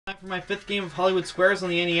For my 5th game of Hollywood Squares on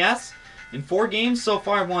the NES. In 4 games so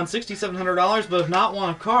far, I've won $6,700, but have not won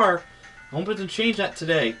a car. I'm hoping to change that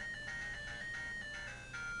today.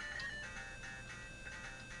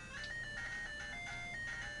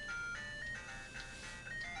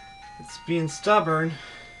 It's being stubborn.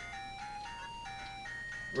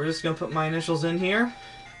 We're just going to put my initials in here.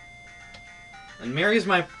 And Mary's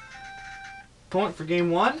my opponent for game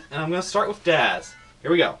 1, and I'm going to start with Daz.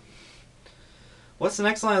 Here we go. What's the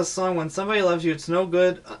next line of the song? When somebody loves you, it's no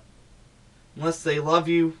good unless they love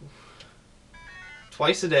you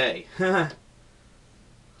twice a day.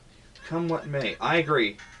 Come what may. I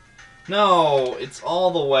agree. No, it's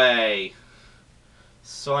all the way.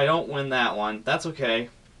 So I don't win that one. That's okay.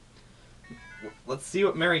 Let's see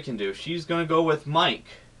what Mary can do. She's going to go with Mike.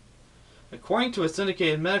 According to a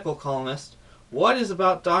syndicated medical columnist, what is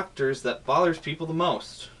about doctors that bothers people the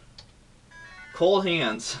most? Cold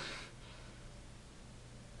hands.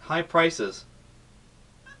 High prices.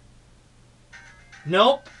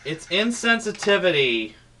 Nope, it's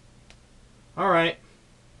insensitivity. Alright.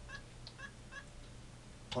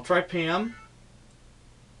 I'll try Pam.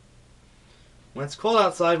 When it's cold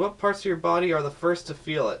outside, what parts of your body are the first to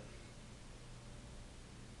feel it?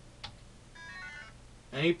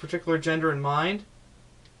 Any particular gender in mind?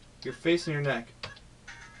 Your face and your neck.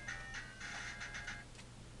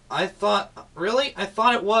 Really? I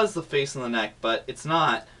thought it was the face and the neck, but it's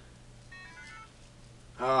not.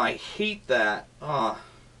 Oh, I hate that. Oh.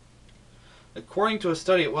 According to a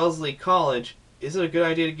study at Wellesley College, is it a good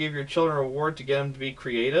idea to give your children a reward to get them to be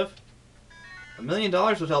creative? $1 million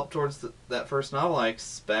would help towards that first novel, I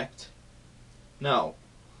expect. No.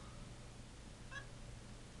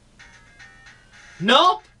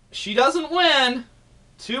 Nope! She doesn't win!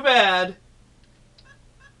 Too bad.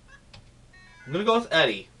 I'm gonna go with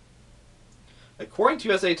Eddie. According to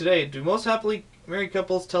USA Today, do most happily married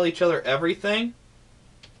couples tell each other everything?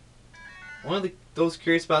 Only those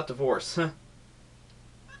curious about divorce.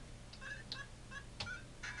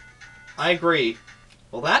 I agree.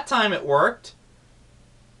 Well, that time it worked.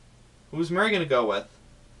 Who's Mary going to go with?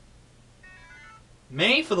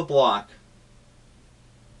 May for the block.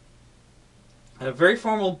 At a very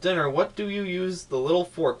formal dinner, what do you use the little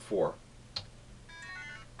fork for?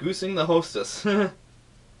 Goosing the hostess.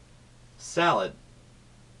 Salad.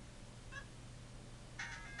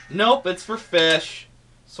 Nope, it's for fish.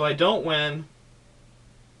 So I don't win.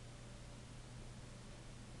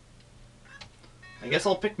 I guess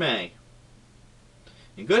I'll pick May.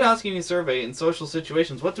 In Good Housekeeping Survey, in social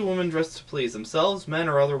situations, what do women dress to please? Themselves, men,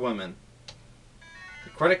 or other women? The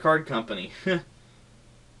credit card company.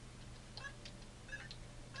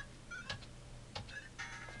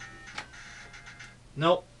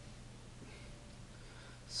 Nope.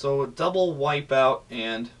 So a double wipeout,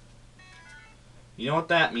 and you know what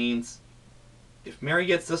that means. If Mary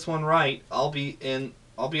gets this one right, I'll be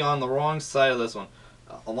on the wrong side of this one.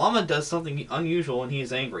 A llama does something unusual when he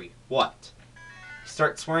is angry. What? He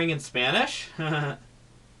starts swearing in Spanish?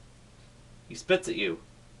 He spits at you.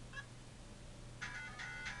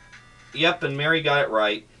 Yep, and Mary got it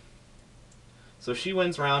right. So she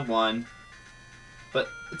wins round 1. But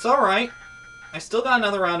it's alright. I still got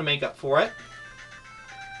another round to make up for it.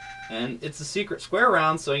 And it's a secret square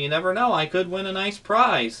round, so you never know. I could win a nice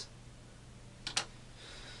prize.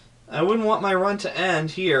 I wouldn't want my run to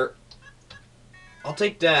end here. I'll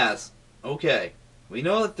take Daz. Okay. We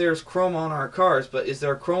know that there's chrome on our cars, but is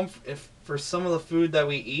there chrome for some of the food that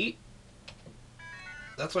we eat?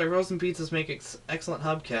 That's why Rosen Pizzas make excellent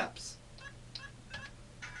hubcaps.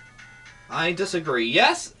 I disagree.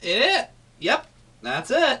 Yes, Yep,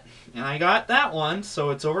 that's it. And I got that one,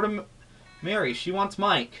 so it's over to Mary. She wants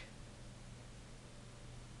Mike.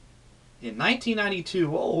 In 1992,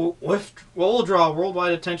 what will draw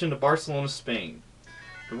worldwide attention to Barcelona, Spain?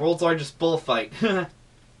 The world's largest bullfight.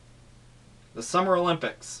 The Summer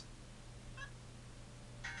Olympics.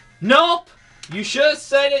 Nope! You should have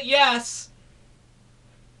said it yes!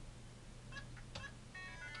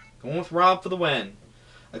 Going with Rob for the win.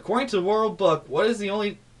 According to the World Book, what is the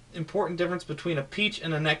only important difference between a peach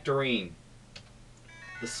and a nectarine?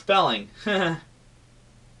 The spelling. The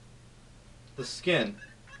skin.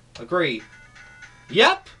 Agree.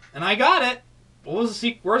 Yep, and I got it. Where's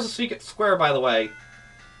the secret square, by the way?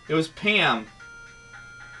 It was Pam.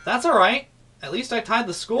 That's alright. At least I tied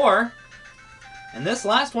the score. And this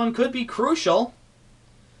last one could be crucial.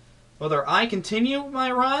 Whether I continue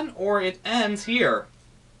my run or it ends here.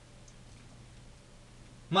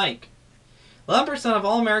 Mike. 11% of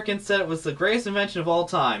all Americans said it was the greatest invention of all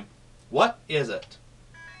time. What is it?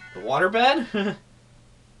 The waterbed?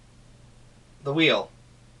 The wheel.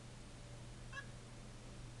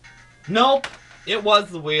 Nope, it was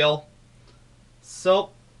the wheel. So,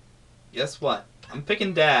 guess what? I'm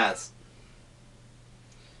picking Daz.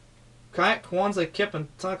 Kayak, Kwanzaa, Kip, and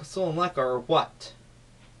Takasul and Leka are what?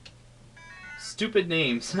 Stupid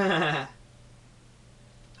names.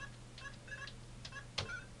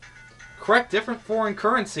 Correct different foreign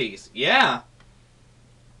currencies. Yeah.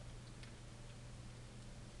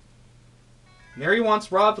 Mary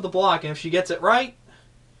wants Rob for the block, and if she gets it right,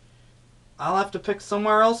 I'll have to pick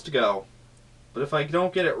somewhere else to go. But if I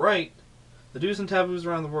don't get it right, the do's and taboos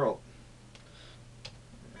around the world.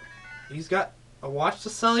 He's got a watch to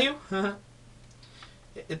sell you?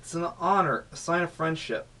 It's an honor, a sign of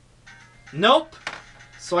friendship. Nope!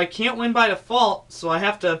 So I can't win by default, so I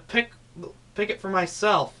have to pick it for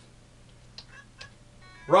myself.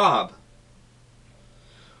 Rob.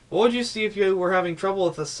 What would you see if you were having trouble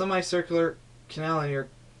with a semicircular canal in your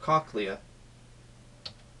cochlea?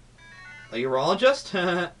 A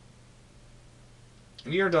urologist?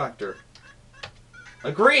 Ear doctor.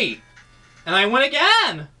 Agree! And I win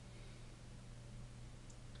again!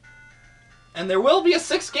 And there will be a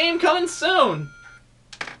 6th game coming soon!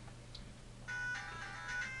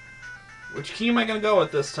 Which key am I going to go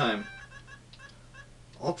with this time?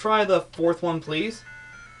 I'll try the 4th one, please.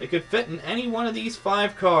 It could fit in any one of these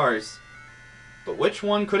 5 cars. But which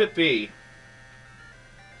one could it be?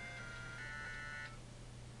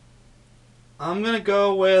 I'm going to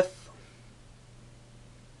go with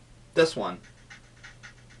this one.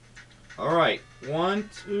 Alright. 1,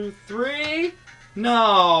 2, 3.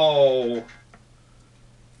 No!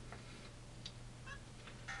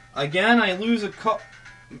 Again, I lose a car.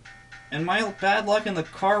 And my bad luck in the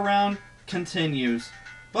car round continues.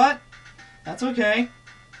 But, that's okay.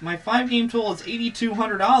 My 5-game total is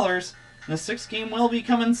 $8,200, and the 6th game will be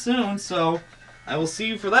coming soon, so I will see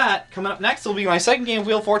you for that. Coming up next will be my 2nd game of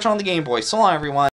Wheel of Fortune on the Game Boy. So long, everyone.